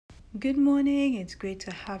Good morning. It's great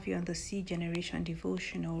to have you on the C Generation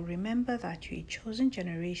devotional. Remember that you're a chosen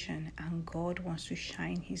generation and God wants to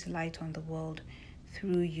shine his light on the world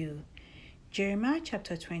through you. Jeremiah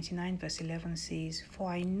chapter 29 verse 11 says,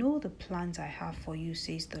 "For I know the plans I have for you,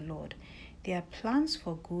 says the Lord. They are plans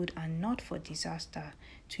for good and not for disaster,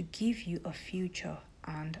 to give you a future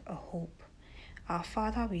and a hope." Our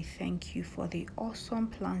Father, we thank you for the awesome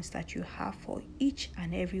plans that you have for each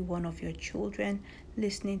and every one of your children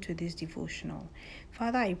listening to this devotional.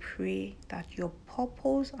 Father, I pray that your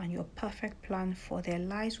purpose and your perfect plan for their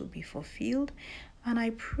lives will be fulfilled, and I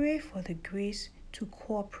pray for the grace to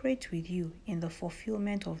cooperate with you in the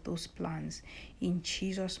fulfillment of those plans. In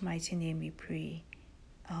Jesus' mighty name we pray.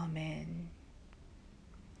 Amen.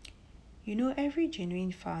 You know, every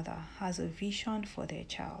genuine father has a vision for their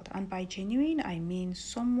child, and by genuine, I mean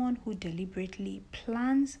someone who deliberately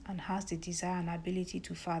plans and has the desire and ability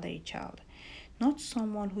to father a child, not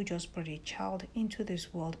someone who just brought a child into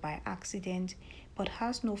this world by accident but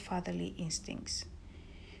has no fatherly instincts.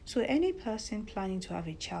 So, any person planning to have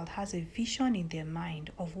a child has a vision in their mind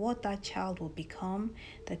of what that child will become,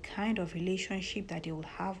 the kind of relationship that they will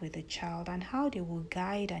have with the child, and how they will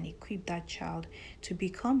guide and equip that child to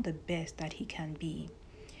become the best that he can be.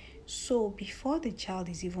 So, before the child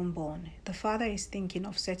is even born, the father is thinking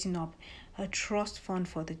of setting up a trust fund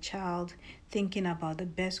for the child, thinking about the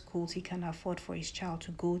best schools he can afford for his child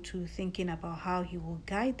to go to, thinking about how he will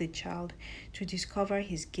guide the child to discover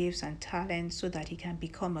his gifts and talents so that he can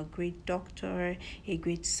become a great doctor, a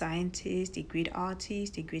great scientist, a great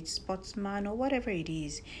artist, a great sportsman, or whatever it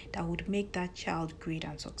is that would make that child great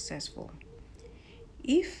and successful.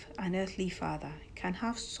 If an earthly father can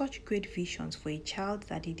have such great visions for a child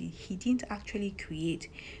that he didn't actually create,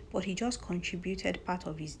 but he just contributed part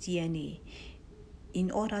of his DNA in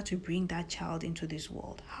order to bring that child into this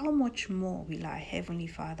world, how much more will our Heavenly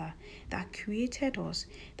Father that created us,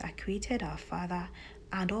 that created our Father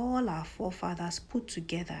and all our forefathers put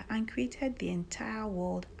together and created the entire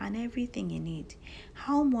world and everything in it,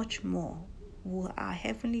 how much more will our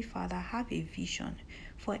Heavenly Father have a vision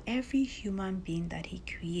for every human being that he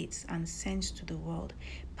creates and sends to the world,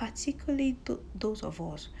 particularly those of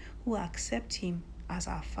us who accept him as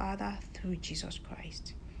our Father through Jesus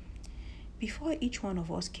Christ? Before each one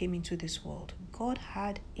of us came into this world, God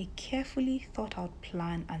had a carefully thought out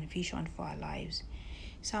plan and vision for our lives.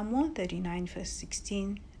 Psalm 139 verse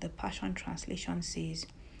 16, the Passion Translation says,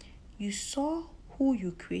 "You saw who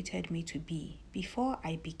you created me to be before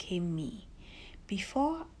I became me.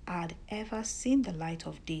 Before I'd ever seen the light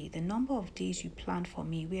of day, the number of days you planned for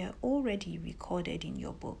me were already recorded in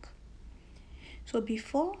your book." So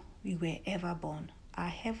before we were ever born, our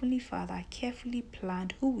Heavenly Father carefully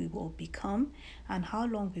planned who we will become and how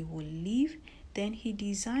long we will live. Then he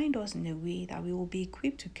designed us in a way that we will be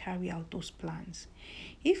equipped to carry out those plans.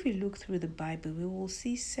 If we look through the Bible, we will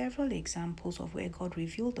see several examples of where God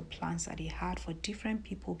revealed the plans that he had for different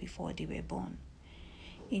people before they were born.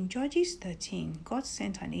 In Judges 13, God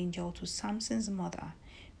sent an angel to Samson's mother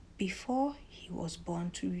before he was born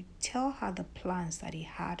to tell her the plans that he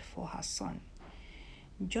had for her son.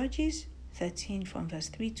 Judges 13 from verse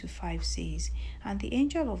 3 to 5 says, "And the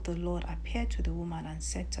angel of the Lord appeared to the woman and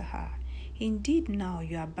said to her, Indeed now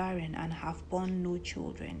you are barren and have borne no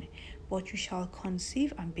children, but you shall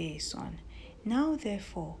conceive and bear a son. Now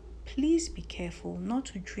therefore, please be careful not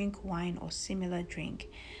to drink wine or similar drink,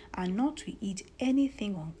 and not to eat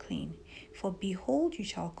anything unclean. For behold, you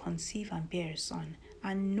shall conceive and bear a son,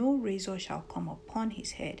 and no razor shall come upon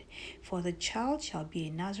his head. For the child shall be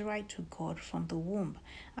a Nazarite to God from the womb,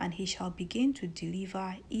 and he shall begin to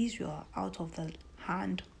deliver Israel out of the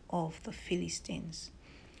hand of the Philistines."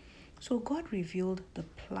 So God revealed the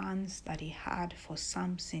plans that he had for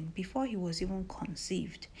Samson before he was even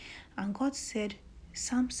conceived. And God said,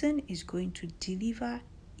 Samson is going to deliver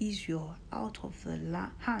Israel out of the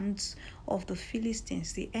hands of the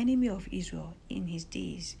Philistines, the enemy of Israel, in his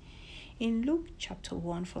days. In Luke chapter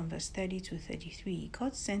 1 from verse 30 to 33,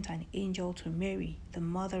 God sent an angel to Mary, the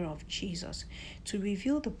mother of Jesus, to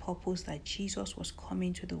reveal the purpose that Jesus was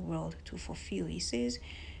coming to the world to fulfill. He says,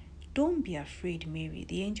 "Don't be afraid, Mary,"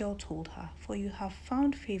 the angel told her, "for you have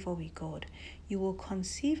found favor with God. You will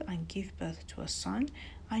conceive and give birth to a son,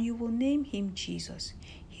 and you will name him Jesus.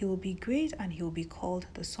 He will be great, and he will be called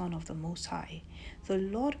the Son of the Most High. The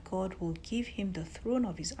Lord God will give him the throne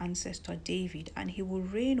of his ancestor David, and he will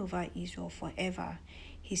reign over Israel forever.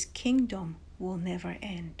 His kingdom will never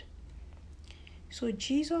end." So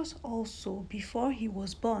Jesus also, before he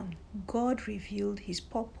was born, God revealed his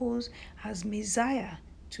purpose as Messiah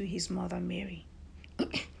to his mother Mary.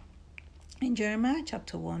 In Jeremiah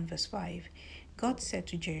chapter 1 verse 5, God said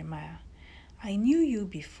to Jeremiah, I knew you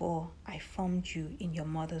before I formed you in your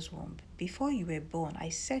mother's womb. Before you were born, I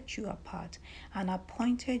set you apart and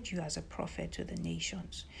appointed you as a prophet to the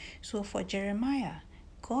nations. So for Jeremiah,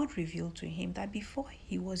 God revealed to him that before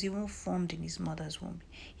he was even formed in his mother's womb,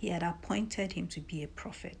 he had appointed him to be a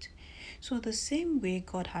prophet. So the same way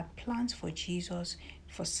God had plans for Jesus,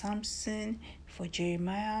 for Samson, for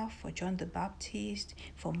Jeremiah, for John the Baptist,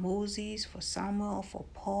 for Moses, for Samuel, for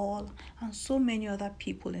Paul, and so many other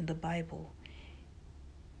people in the Bible,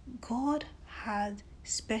 God had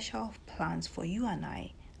special plans for you and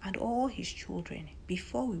I and all his children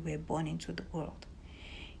before we were born into the world.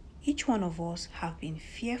 Each one of us have been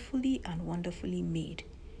fearfully and wonderfully made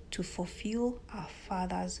to fulfill our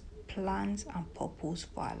Father's plans and purpose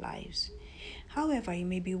for our lives. However, you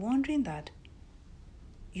may be wondering that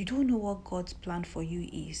you don't know what God's plan for you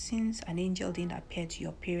is, since an angel didn't appear to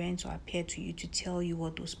your parents or appear to you to tell you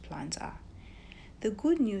what those plans are. The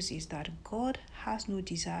good news is that God has no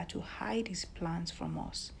desire to hide his plans from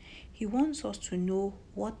us. He wants us to know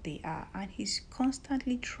what they are, and he's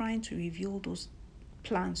constantly trying to reveal those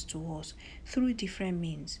plans to us through different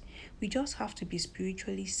means. We just have to be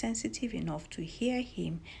spiritually sensitive enough to hear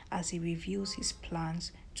him as he reveals his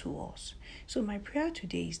plans to us. So my prayer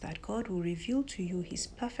today is that God will reveal to you his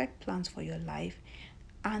perfect plans for your life,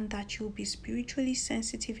 and that you'll be spiritually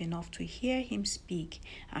sensitive enough to hear him speak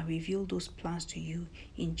and reveal those plans to you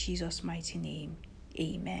in Jesus' mighty name.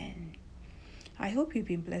 Amen. I hope you've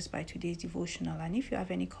been blessed by today's devotional, and if you have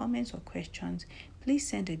any comments or questions, please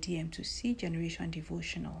send a DM to C Generation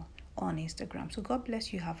Devotional on Instagram. So God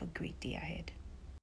bless you. Have a great day ahead.